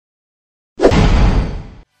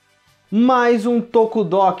Mais um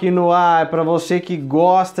TokuDoc no ar para você que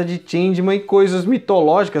gosta de Changeman e coisas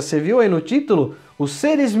mitológicas. Você viu aí no título? Os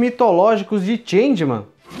seres mitológicos de Changeman.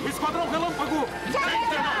 Esquadrão Relâmpago!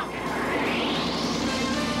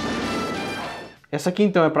 Essa aqui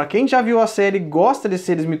então é para quem já viu a série e gosta de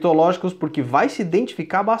seres mitológicos, porque vai se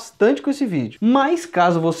identificar bastante com esse vídeo. Mas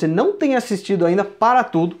caso você não tenha assistido ainda, para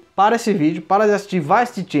tudo, para esse vídeo, para de assistir, vai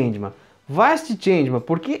assistir Changeman. Vai assistir Changeman,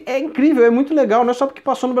 porque é incrível, é muito legal, não é só porque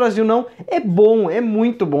passou no Brasil não, é bom, é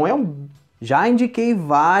muito bom, Já indiquei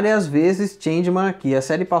várias vezes Changeman aqui, a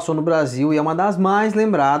série passou no Brasil e é uma das mais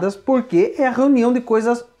lembradas porque é a reunião de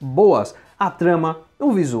coisas boas. A trama,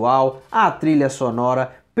 o visual, a trilha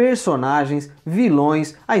sonora, personagens,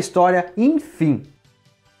 vilões, a história, enfim.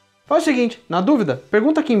 Faz o seguinte, na dúvida,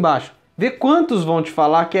 pergunta aqui embaixo, vê quantos vão te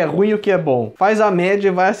falar que é ruim e o que é bom. Faz a média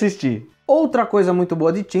e vai assistir. Outra coisa muito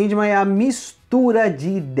boa de Changeman é a mistura de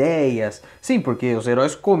ideias. Sim, porque os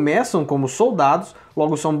heróis começam como soldados,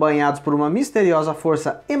 logo são banhados por uma misteriosa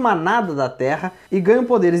força emanada da Terra e ganham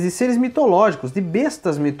poderes de seres mitológicos, de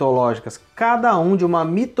bestas mitológicas, cada um de uma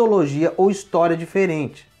mitologia ou história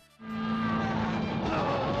diferente.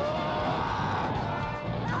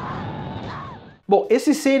 Bom,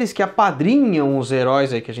 esses seres que apadrinham os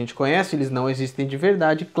heróis aí que a gente conhece, eles não existem de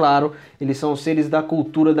verdade, claro, eles são seres da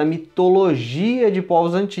cultura da mitologia de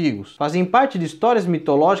povos antigos. Fazem parte de histórias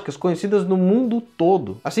mitológicas conhecidas no mundo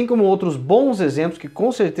todo, assim como outros bons exemplos que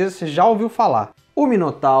com certeza você já ouviu falar. O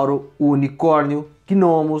Minotauro, o Unicórnio,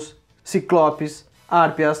 Gnomos, Ciclopes,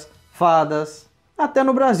 Hárpias, Fadas. Até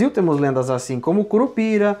no Brasil temos lendas assim como o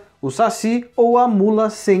Curupira, o Saci ou a Mula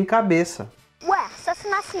Sem Cabeça. Ué, só se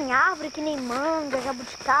nasce em árvore que nem manga,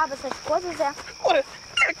 jabuticaba, essas coisas Ué,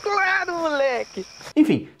 é claro, moleque!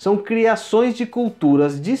 Enfim, são criações de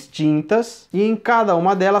culturas distintas e em cada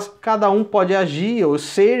uma delas, cada um pode agir ou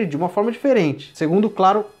ser de uma forma diferente, segundo,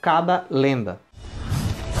 claro, cada lenda.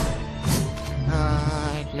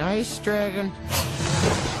 Nice dragon.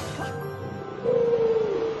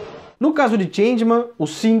 No caso de Changeman,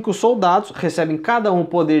 os 5 soldados recebem cada um o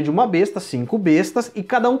poder de uma besta, 5 bestas, e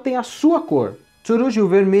cada um tem a sua cor. Tsurugi, o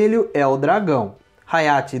vermelho, é o dragão.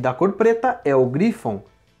 Hayate, da cor preta, é o Griffon.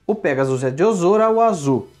 O Pegasus é de Ozora, o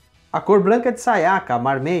azul. A cor branca é de Sayaka, a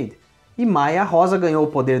Mermaid. E Maya Rosa ganhou o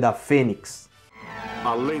poder da Fênix.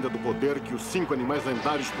 A lenda do poder que os 5 animais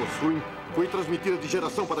lendários possuem foi transmitida de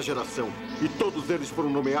geração para geração. E todos eles foram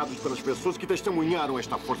nomeados pelas pessoas que testemunharam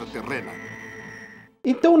esta força terrena.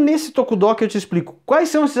 Então nesse TokuDoc eu te explico quais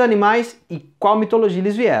são esses animais e qual mitologia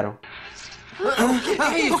eles vieram.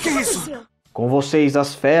 O que é isso? Com vocês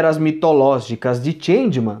as feras mitológicas de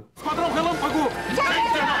Changeman. Esquadrão Relâmpago!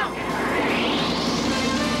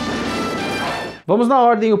 Vamos na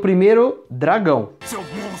ordem, o primeiro, dragão. Seu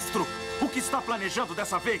monstro! O que está planejando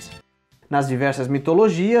dessa vez? Nas diversas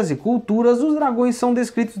mitologias e culturas, os dragões são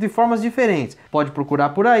descritos de formas diferentes. Pode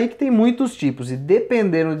procurar por aí que tem muitos tipos e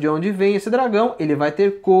dependendo de onde vem esse dragão, ele vai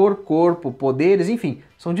ter cor, corpo, poderes, enfim,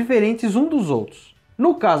 são diferentes um dos outros.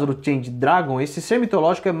 No caso do Change Dragon, esse ser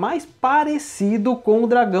mitológico é mais parecido com o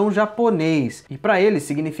dragão japonês e para ele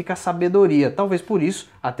significa sabedoria, talvez por isso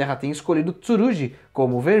a Terra tenha escolhido Tsurugi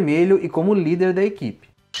como vermelho e como líder da equipe.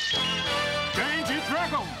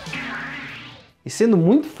 E sendo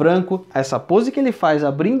muito franco, essa pose que ele faz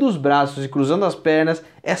abrindo os braços e cruzando as pernas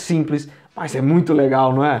é simples, mas é muito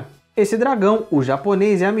legal, não é? Esse dragão, o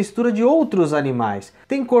japonês, é a mistura de outros animais.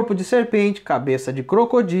 Tem corpo de serpente, cabeça de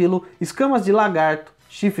crocodilo, escamas de lagarto,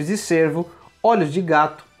 chifres de cervo, olhos de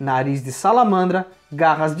gato, nariz de salamandra,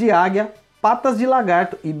 garras de águia, patas de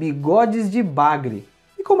lagarto e bigodes de bagre.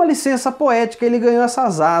 E com uma licença poética ele ganhou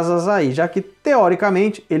essas asas aí, já que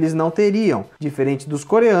teoricamente eles não teriam, diferente dos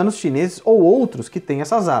coreanos, chineses ou outros que têm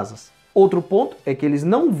essas asas. Outro ponto é que eles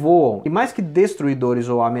não voam, e mais que destruidores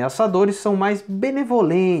ou ameaçadores, são mais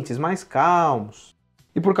benevolentes, mais calmos.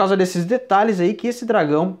 E por causa desses detalhes aí que esse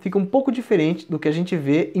dragão fica um pouco diferente do que a gente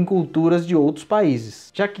vê em culturas de outros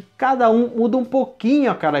países, já que cada um muda um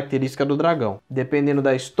pouquinho a característica do dragão, dependendo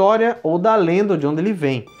da história ou da lenda de onde ele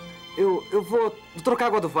vem. Eu vou trocar a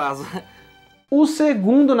água do vaso. O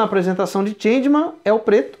segundo na apresentação de Changeman é o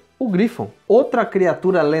preto, o Griffon. Outra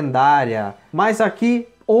criatura lendária, mas aqui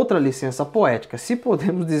outra licença poética, se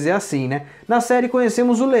podemos dizer assim, né? Na série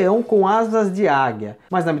conhecemos o leão com asas de águia,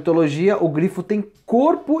 mas na mitologia o grifo tem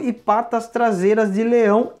corpo e patas traseiras de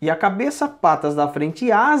leão e a cabeça, patas da frente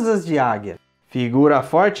e asas de águia. Figura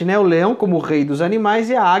forte, né? O leão como o rei dos animais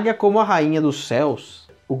e a águia como a rainha dos céus.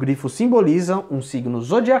 O grifo simboliza um signo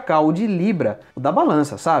zodiacal de Libra, o da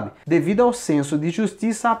balança, sabe? Devido ao senso de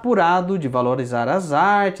justiça apurado, de valorizar as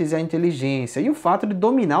artes e a inteligência e o fato de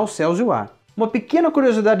dominar os céus e o ar. Uma pequena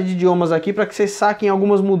curiosidade de idiomas aqui para que vocês saquem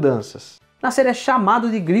algumas mudanças. Na série é chamado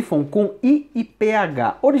de Griffon com I e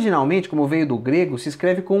PH. Originalmente, como veio do grego, se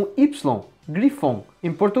escreve com Y, Griffon.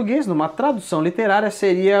 Em português, numa tradução literária,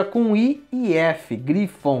 seria com I e F,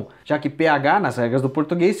 Griffon, já que PH, nas regras do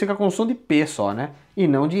português, fica com som de P só, né? E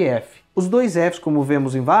não de F. Os dois Fs, como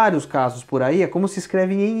vemos em vários casos por aí, é como se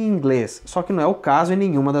escrevem em inglês, só que não é o caso em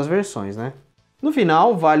nenhuma das versões, né? No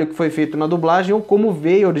final, vale o que foi feito na dublagem ou como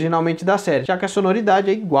veio originalmente da série, já que a sonoridade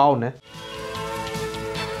é igual, né?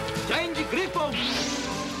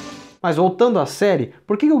 Mas voltando à série,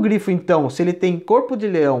 por que o grifo então, se ele tem corpo de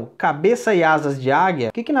leão, cabeça e asas de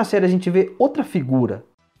águia, por que na série a gente vê outra figura?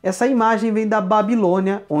 Essa imagem vem da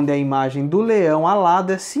Babilônia, onde a imagem do leão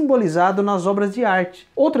alado é simbolizado nas obras de arte.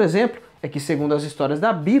 Outro exemplo é que, segundo as histórias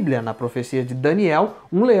da Bíblia, na profecia de Daniel,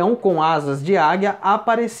 um leão com asas de águia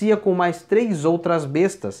aparecia com mais 3 outras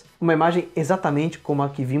bestas, uma imagem exatamente como a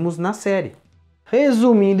que vimos na série.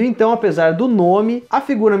 Resumindo então, apesar do nome, a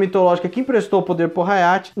figura mitológica que emprestou o poder por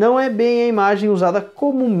Hayate não é bem a imagem usada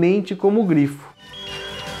comumente como grifo.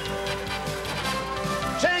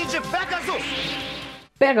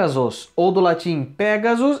 Pegasus, ou do latim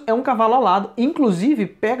Pegasus, é um cavalo alado, inclusive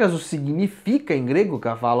Pegasus significa em grego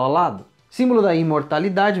cavalo alado. Símbolo da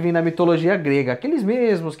imortalidade vem da mitologia grega, aqueles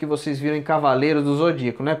mesmos que vocês viram em Cavaleiros do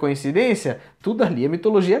Zodíaco, não é coincidência? Tudo ali é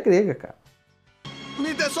mitologia grega, cara.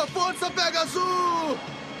 Me dê sua força, Pegasus!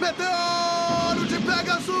 Meteoro de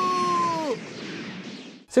Pegasus!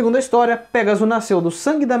 Segundo a história, Pegasus nasceu do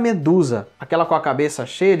sangue da Medusa, aquela com a cabeça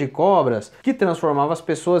cheia de cobras, que transformava as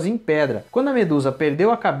pessoas em pedra. Quando a Medusa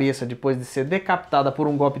perdeu a cabeça depois de ser decapitada por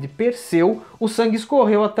um golpe de Perseu, o sangue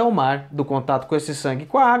escorreu até o mar. Do contato com esse sangue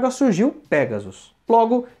com a água surgiu Pegasus.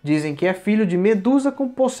 Logo, dizem que é filho de Medusa com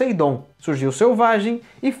Poseidon. Surgiu selvagem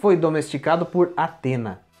e foi domesticado por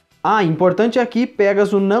Atena. Ah, importante aqui,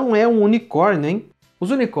 Pegasus não é um unicórnio, hein?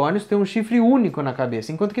 Os unicórnios têm um chifre único na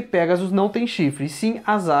cabeça, enquanto que Pegasus não tem chifre, e sim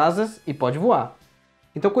as asas e pode voar.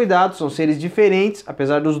 Então cuidado, são seres diferentes,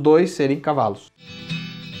 apesar dos dois serem cavalos.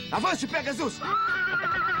 Avance, Pegasus!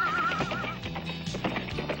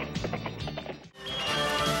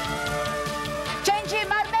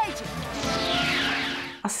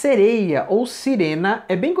 A sereia ou sirena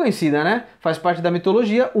é bem conhecida, né? Faz parte da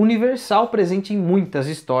mitologia universal presente em muitas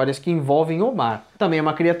histórias que envolvem o mar. Também é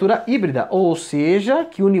uma criatura híbrida, ou seja,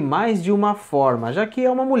 que une mais de uma forma, já que é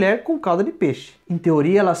uma mulher com cauda de peixe. Em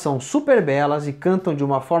teoria, elas são super belas e cantam de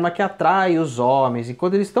uma forma que atrai os homens, e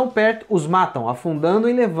quando eles estão perto, os matam, afundando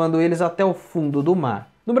e levando eles até o fundo do mar.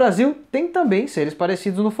 No Brasil, tem também seres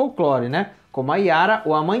parecidos no folclore, né? Como a Yara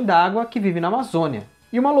ou a Mãe d'Água, que vive na Amazônia.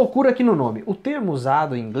 E uma loucura aqui no nome, o termo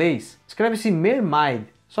usado em inglês escreve-se mermaid,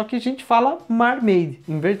 só que a gente fala mermaid,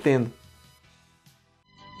 invertendo.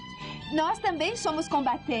 Nós também somos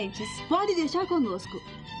combatentes. Pode deixar conosco.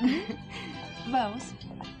 Vamos.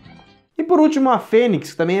 E por último a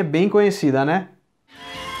fênix, que também é bem conhecida, né?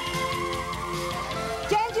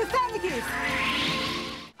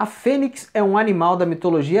 A fênix é um animal da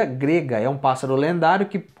mitologia grega, é um pássaro lendário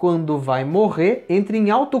que quando vai morrer entra em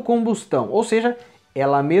autocombustão, ou seja,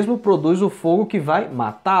 ela mesmo produz o fogo que vai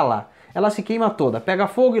matá-la. Ela se queima toda, pega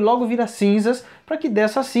fogo e logo vira cinzas, para que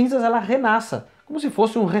dessas cinzas ela renasça, como se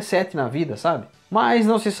fosse um reset na vida, sabe? Mas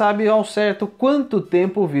não se sabe ao certo quanto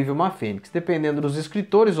tempo vive uma fênix. Dependendo dos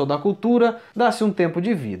escritores ou da cultura, dá-se um tempo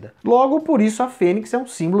de vida. Logo, por isso a fênix é um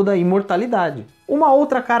símbolo da imortalidade. Uma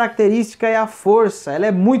outra característica é a força. Ela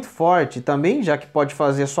é muito forte também, já que pode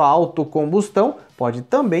fazer sua autocombustão, pode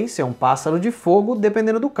também ser um pássaro de fogo,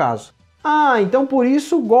 dependendo do caso. Ah, então por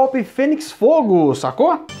isso o golpe Fênix Fogo,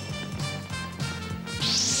 sacou?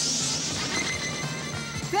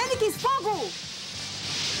 Fênix Fogo!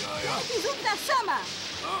 Fênix Ultra Chama!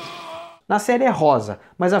 Na série é rosa,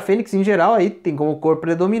 mas a fênix em geral aí tem como cor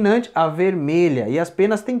predominante a vermelha, e as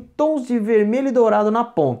penas têm tons de vermelho e dourado na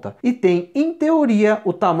ponta, e tem, em teoria,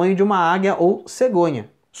 o tamanho de uma águia ou cegonha.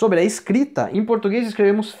 Sobre a escrita, em português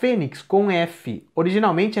escrevemos fênix com F.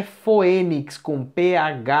 Originalmente é foênix com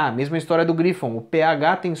PH, mesma história do Griffon. O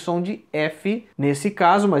PH tem som de F nesse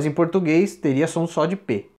caso, mas em português teria som só de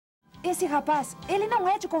P. Esse rapaz, ele não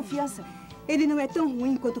é de confiança. Ele não é tão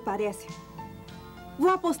ruim quanto parece. Vou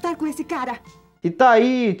apostar com esse cara. E tá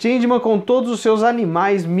aí, Changeman com todos os seus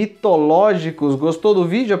animais mitológicos. Gostou do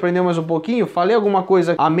vídeo? Aprendeu mais um pouquinho? Falei alguma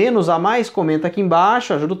coisa a menos, a mais? Comenta aqui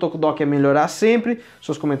embaixo, ajuda o TokuDoc a melhorar sempre.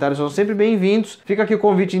 Seus comentários são sempre bem-vindos. Fica aqui o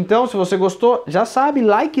convite então, se você gostou, já sabe,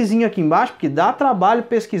 likezinho aqui embaixo, porque dá trabalho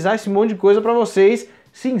pesquisar esse monte de coisa pra vocês.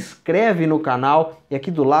 se inscreve no canal e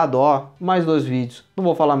aqui do lado, ó, mais 2 vídeos. Não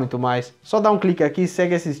vou falar muito mais, só dá um clique aqui,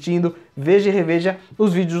 segue assistindo, veja e reveja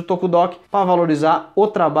os vídeos do TokuDoc para valorizar o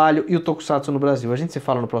trabalho e o Tokusatsu no Brasil. A gente se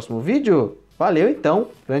fala no próximo vídeo? Valeu então,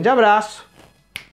 grande abraço!